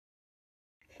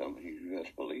you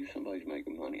best believe somebody's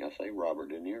making money. I say Robert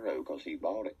De Niro because he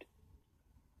bought it.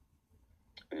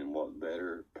 And what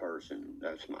better person?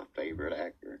 That's my favorite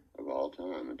actor of all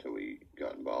time until he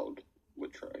got involved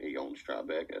with, he owns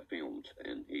Tribeca Films,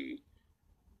 and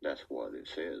that's what it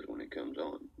says when it comes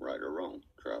on, right or wrong.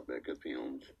 Tribeca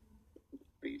Films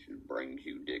brings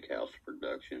you Dick House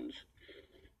Productions.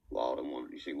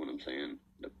 You see what I'm saying?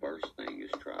 The first thing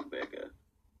is Tribeca,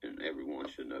 and everyone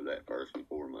should know that first and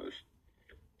foremost.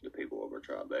 The people over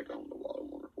Tribeca own the Wild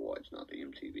and Wonderful Whites, not the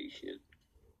MTV shit,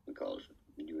 because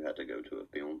you have to go to a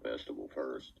film festival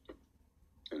first,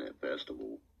 and that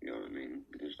festival, you know what I mean,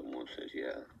 is the one that says,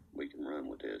 yeah, we can run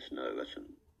with this. No, that's some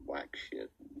whack shit,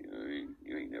 you know what I mean?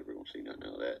 You ain't never gonna see nothing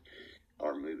out of that.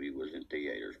 Our movie was in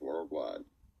theaters worldwide,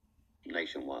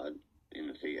 nationwide, in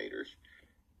the theaters,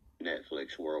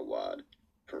 Netflix worldwide,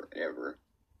 forever.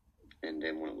 And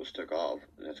then when it was took off,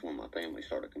 that's when my family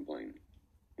started complaining.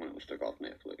 When it was took off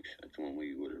Netflix, that's when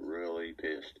we was really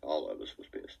pissed. All of us was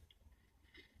pissed.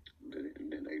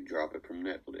 And then they drop it from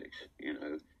Netflix, you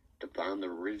know, to find the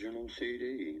original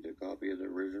CD, the copy of the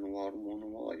original Autumn on the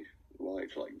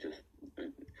Whites, like, just,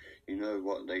 you know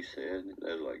what they said?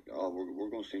 They're like, oh,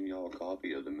 we're going to send y'all a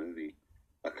copy of the movie.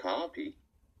 A copy?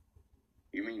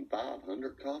 You mean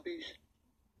 500 copies?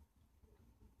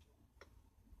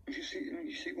 You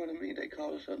see what I mean? They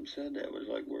called us up and said that. It was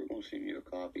like, we're going to send you a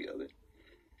copy of it.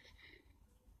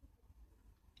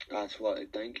 That's why,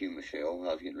 thank you, Michelle.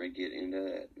 I was getting ready to get into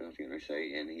that. I was going to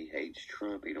say, and he hates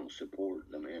Trump. He don't support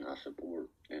the man I support.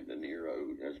 And De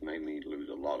Niro has made me lose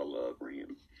a lot of love for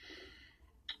him.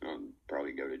 I'll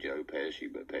probably go to Joe Pesci,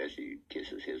 but Pesci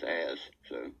kisses his ass.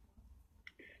 So,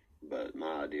 but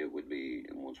my idea would be,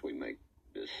 and once we make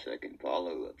this second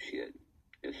follow-up shit,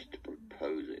 is to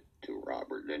propose it to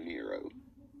Robert De Niro.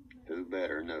 Who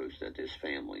better knows that this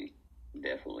family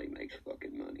definitely makes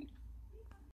fucking money.